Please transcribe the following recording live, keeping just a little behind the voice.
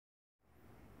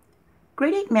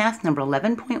Grade 8 Math number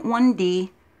 11.1D.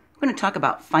 We're going to talk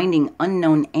about finding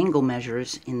unknown angle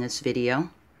measures in this video.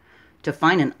 To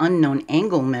find an unknown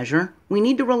angle measure, we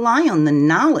need to rely on the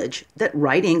knowledge that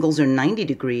right angles are 90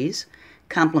 degrees,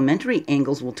 complementary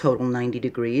angles will total 90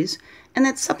 degrees, and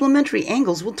that supplementary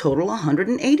angles will total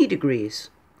 180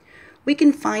 degrees. We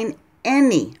can find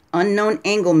any unknown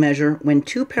angle measure when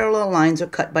two parallel lines are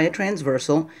cut by a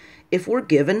transversal if we're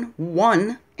given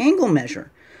one angle measure.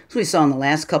 So we saw in the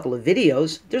last couple of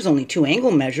videos, there's only two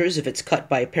angle measures if it's cut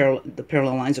by the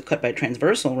parallel lines are cut by a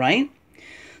transversal, right?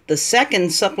 The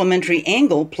second supplementary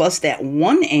angle plus that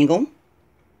one angle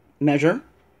measure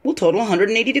will total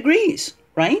 180 degrees,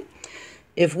 right?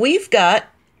 If we've got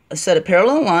a set of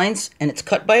parallel lines and it's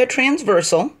cut by a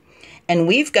transversal and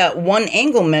we've got one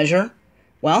angle measure,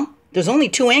 well, there's only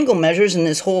two angle measures in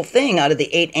this whole thing out of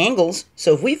the 8 angles.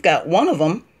 So if we've got one of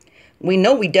them, we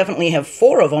know we definitely have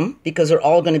 4 of them because they're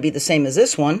all going to be the same as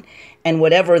this one. And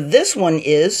whatever this one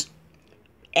is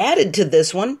added to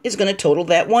this one is going to total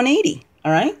that 180.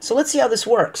 All right, so let's see how this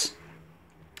works.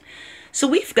 So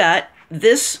we've got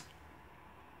this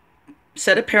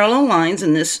set of parallel lines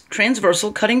and this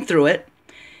transversal cutting through it.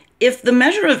 If the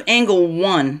measure of angle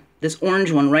 1, this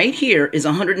orange one right here, is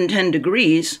 110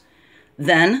 degrees,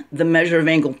 then the measure of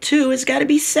angle 2 has got to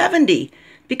be 70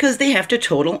 because they have to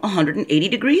total 180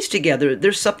 degrees together.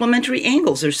 They're supplementary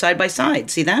angles. They're side by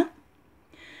side. See that?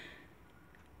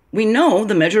 We know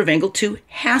the measure of angle 2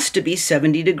 has to be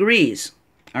 70 degrees.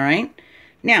 All right?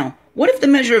 Now, what if the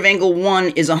measure of angle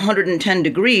 1 is 110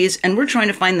 degrees and we're trying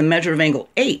to find the measure of angle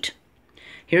 8?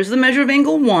 Here's the measure of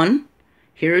angle 1.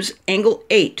 Here's angle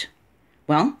 8.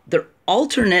 Well, they're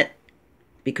alternate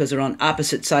because they're on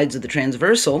opposite sides of the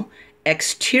transversal.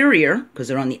 Exterior, because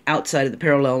they're on the outside of the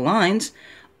parallel lines.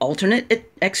 Alternate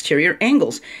exterior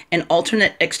angles. And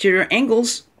alternate exterior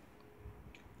angles,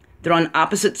 they're on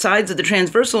opposite sides of the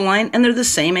transversal line and they're the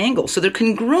same angle. So they're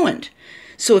congruent.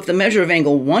 So if the measure of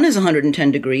angle 1 is 110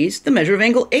 degrees, the measure of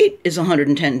angle 8 is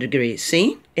 110 degrees.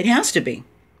 See? It has to be.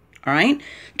 All right?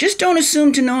 Just don't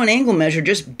assume to know an angle measure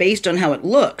just based on how it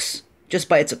looks, just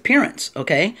by its appearance,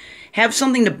 okay? Have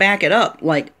something to back it up,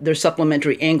 like their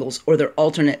supplementary angles or their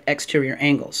alternate exterior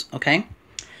angles, okay?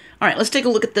 All right, let's take a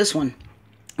look at this one.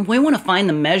 If we want to find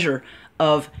the measure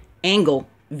of angle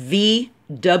VWZ,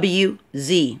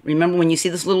 remember when you see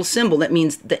this little symbol, that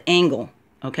means the angle,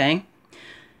 okay?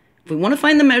 If we want to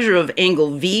find the measure of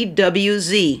angle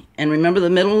VWZ, and remember the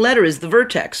middle letter is the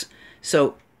vertex,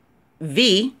 so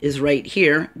V is right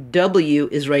here, W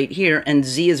is right here, and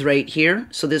Z is right here,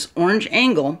 so this orange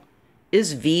angle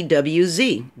is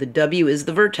VWZ. The W is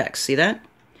the vertex, see that?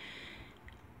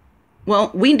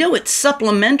 Well, we know it's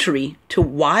supplementary to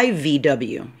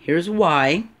YVW. Here's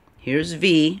Y, here's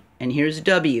V, and here's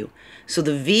W. So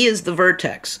the V is the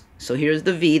vertex. So here's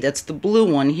the V, that's the blue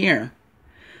one here.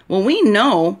 Well, we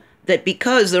know that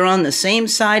because they're on the same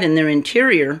side and they're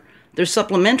interior, they're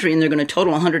supplementary and they're going to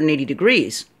total 180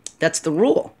 degrees. That's the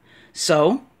rule.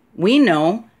 So we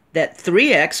know that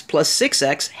 3x plus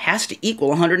 6x has to equal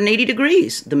 180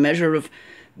 degrees. The measure of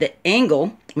the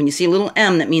angle, when you see a little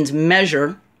m, that means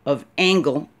measure of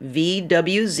angle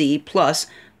VWZ plus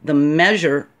the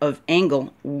measure of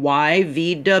angle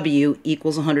YVW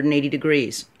equals 180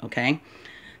 degrees, okay?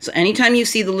 So anytime you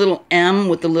see the little m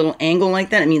with the little angle like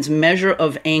that, it means measure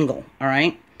of angle, all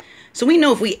right? So we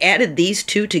know if we added these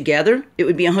two together, it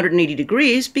would be 180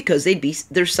 degrees because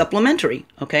they're supplementary,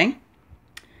 okay?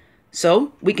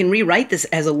 So we can rewrite this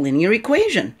as a linear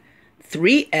equation.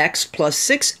 3x plus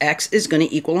 6x is going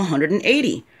to equal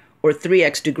 180, or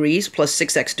 3x degrees plus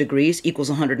 6x degrees equals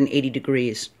 180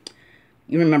 degrees.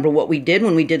 You remember what we did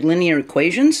when we did linear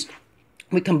equations?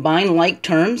 We combined like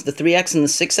terms, the 3x and the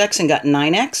 6x, and got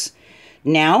 9x.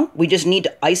 Now we just need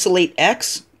to isolate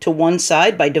x to one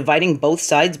side by dividing both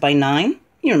sides by 9.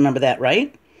 You remember that,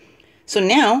 right? So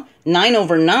now 9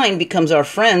 over 9 becomes our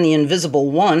friend, the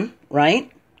invisible 1,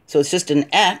 right? So it's just an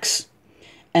x.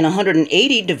 And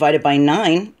 180 divided by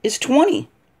 9 is 20.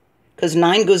 Because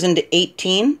 9 goes into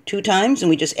 18 2 times, and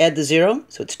we just add the 0.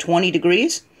 So it's 20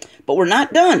 degrees. But we're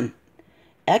not done.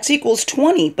 X equals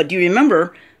 20, but do you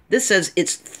remember this says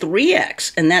it's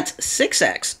 3x, and that's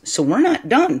 6x. So we're not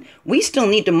done. We still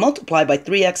need to multiply by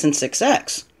 3x and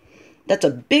 6x. That's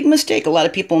a big mistake a lot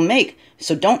of people make.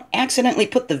 So don't accidentally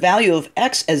put the value of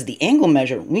x as the angle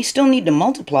measure. We still need to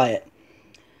multiply it.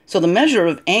 So the measure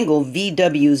of angle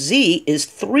VWZ is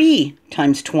 3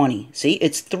 times 20. See,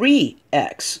 it's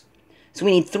 3x. So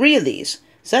we need 3 of these.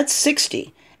 So that's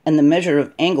 60. And the measure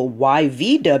of angle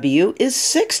YVW is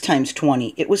 6 times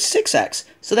 20. It was 6x.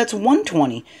 So that's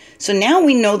 120. So now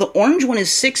we know the orange one is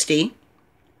 60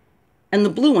 and the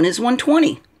blue one is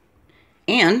 120.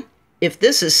 And if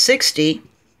this is 60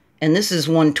 and this is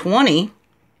 120,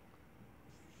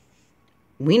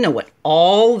 we know what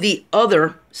all the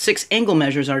other 6 angle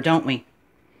measures are, don't we?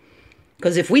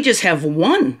 Because if we just have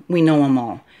one, we know them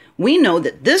all. We know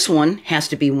that this one has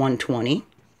to be 120.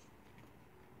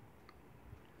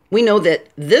 We know that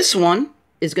this one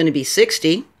is going to be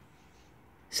 60.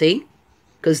 See?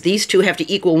 Because these two have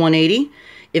to equal 180.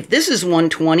 If this is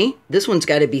 120, this one's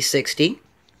got to be 60.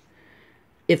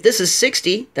 If this is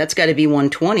 60, that's got to be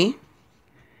 120.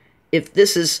 If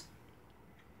this is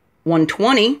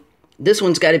 120, this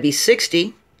one's got to be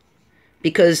 60,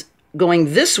 because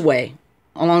going this way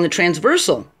along the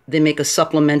transversal, they make a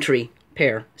supplementary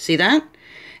pair. See that?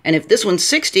 And if this one's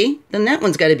 60, then that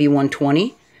one's got to be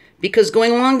 120, because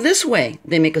going along this way,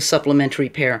 they make a supplementary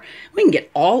pair. We can get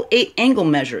all 8 angle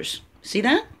measures. See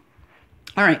that?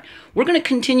 All right, we're going to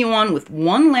continue on with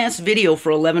one last video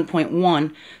for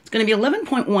 11.1. It's going to be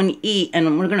 11.1e,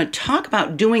 and we're going to talk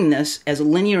about doing this as a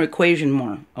linear equation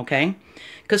more, okay?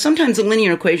 Because sometimes the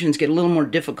linear equations get a little more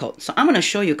difficult. So I'm going to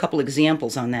show you a couple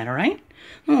examples on that, all right?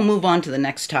 Then we'll move on to the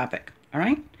next topic, all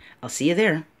right? I'll see you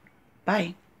there.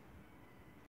 Bye.